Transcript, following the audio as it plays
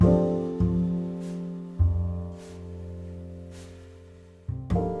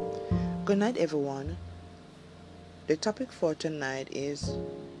Good night, everyone. The topic for tonight is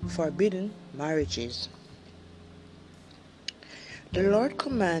forbidden marriages. The Lord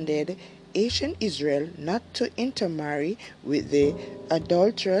commanded ancient Israel not to intermarry with the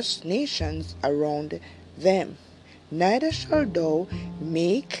adulterous nations around them. Neither shalt thou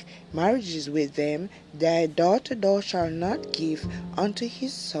make marriages with them. Thy daughter thou shalt not give unto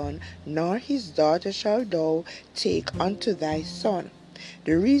his son, nor his daughter shalt thou take unto thy son.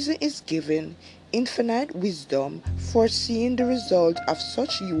 The reason is given infinite wisdom, foreseeing the result of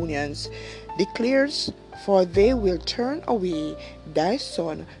such unions, declares, for they will turn away thy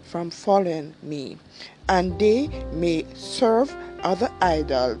son from following me, and they may serve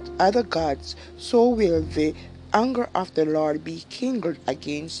other gods. So will the anger of the Lord be kindled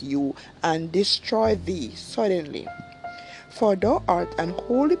against you, and destroy thee suddenly. For thou art an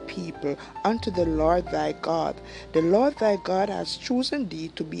holy people unto the Lord thy God. The Lord thy God has chosen thee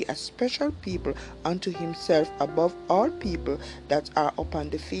to be a special people unto himself above all people that are upon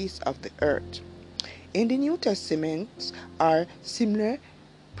the face of the earth. In the New Testament are similar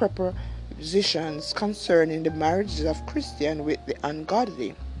propositions concerning the marriages of Christians with the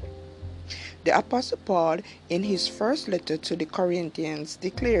ungodly. The Apostle Paul, in his first letter to the Corinthians,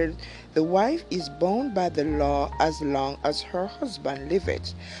 declared, the wife is bound by the law as long as her husband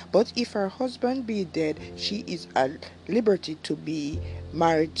liveth. But if her husband be dead, she is at liberty to be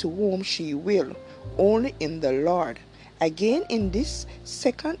married to whom she will, only in the Lord. Again, in this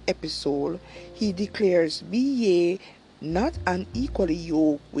second episode, he declares, be ye not unequally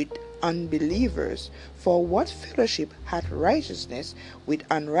yoked with unbelievers. For what fellowship hath righteousness with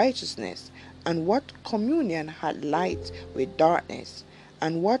unrighteousness? And what communion had light with darkness?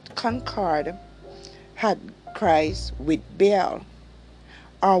 And what concord had Christ with Baal?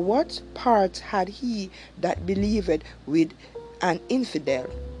 Or what part had he that believed with an infidel?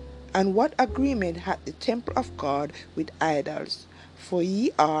 And what agreement hath the temple of God with idols? For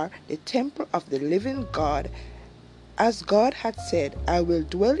ye are the temple of the living God. As God hath said, I will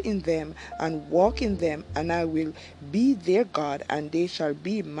dwell in them and walk in them, and I will be their God, and they shall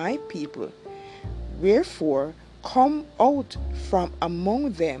be my people. Wherefore, come out from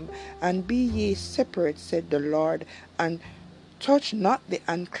among them, and be ye separate, said the Lord, and touch not the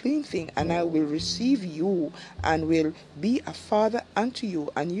unclean thing, and I will receive you, and will be a father unto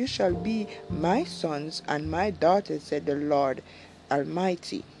you, and you shall be my sons and my daughters, said the Lord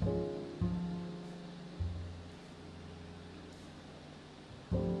Almighty.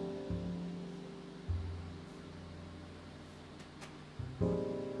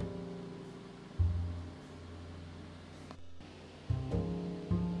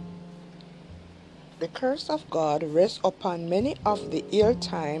 The curse of God rests upon many of the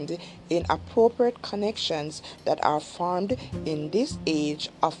ill-timed, inappropriate connections that are formed in this age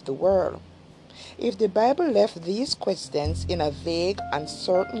of the world. If the Bible left these questions in a vague,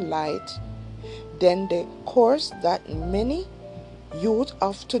 uncertain light, then the course that many youth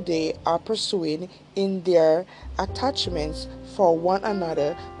of today are pursuing in their attachments for one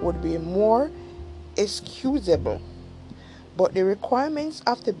another would be more excusable. But the requirements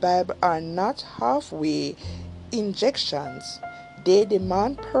of the Bible are not halfway injections. They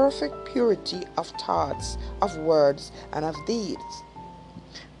demand perfect purity of thoughts, of words, and of deeds.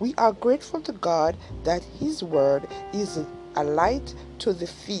 We are grateful to God that His Word is a light to the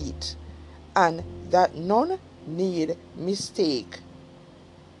feet, and that none need mistake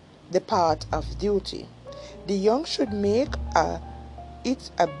the path of duty. The young should make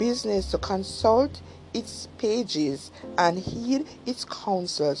it a business to consult its pages and heed its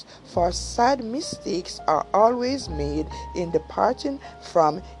counsels, for sad mistakes are always made in departing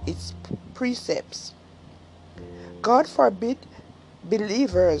from its precepts. God forbid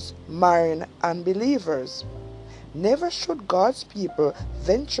believers marrying unbelievers. Never should God's people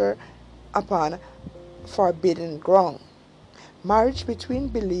venture upon forbidden ground. Marriage between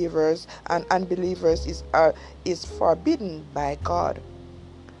believers and unbelievers is forbidden by God.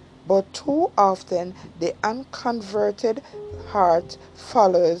 But too often the unconverted heart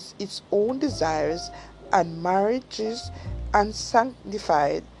follows its own desires, and marriages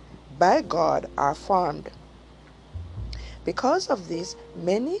unsanctified by God are formed. Because of this,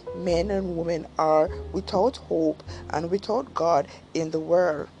 many men and women are without hope and without God in the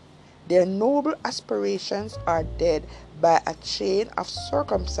world. Their noble aspirations are dead by a chain of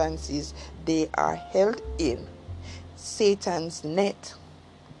circumstances they are held in, Satan's net.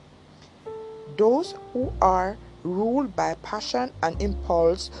 Those who are ruled by passion and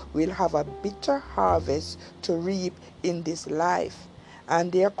impulse will have a bitter harvest to reap in this life,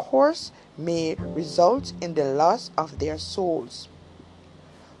 and their course may result in the loss of their souls.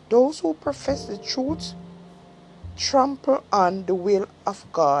 Those who profess the truth trample on the will of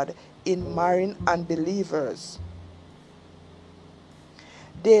God in marrying unbelievers.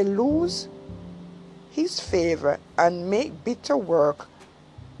 They lose his favor and make bitter work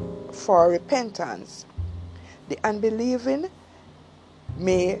for repentance. The unbelieving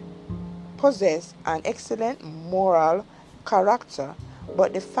may possess an excellent moral character,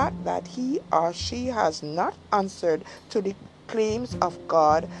 but the fact that he or she has not answered to the claims of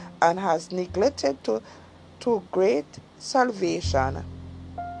God and has neglected to great salvation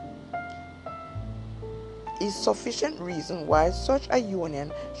is sufficient reason why such a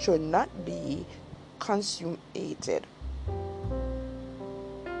union should not be consummated.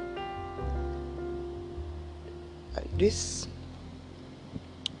 This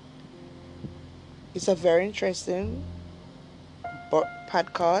is a very interesting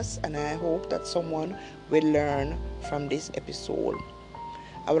podcast, and I hope that someone will learn from this episode.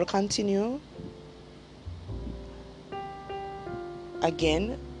 I will continue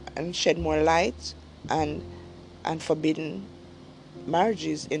again and shed more light and forbidden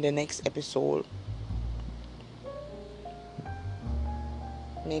marriages in the next episode.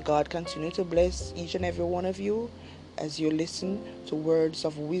 May God continue to bless each and every one of you as you listen to words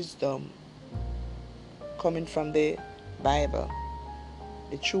of wisdom coming from the Bible,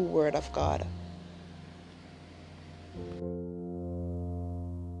 the true word of God.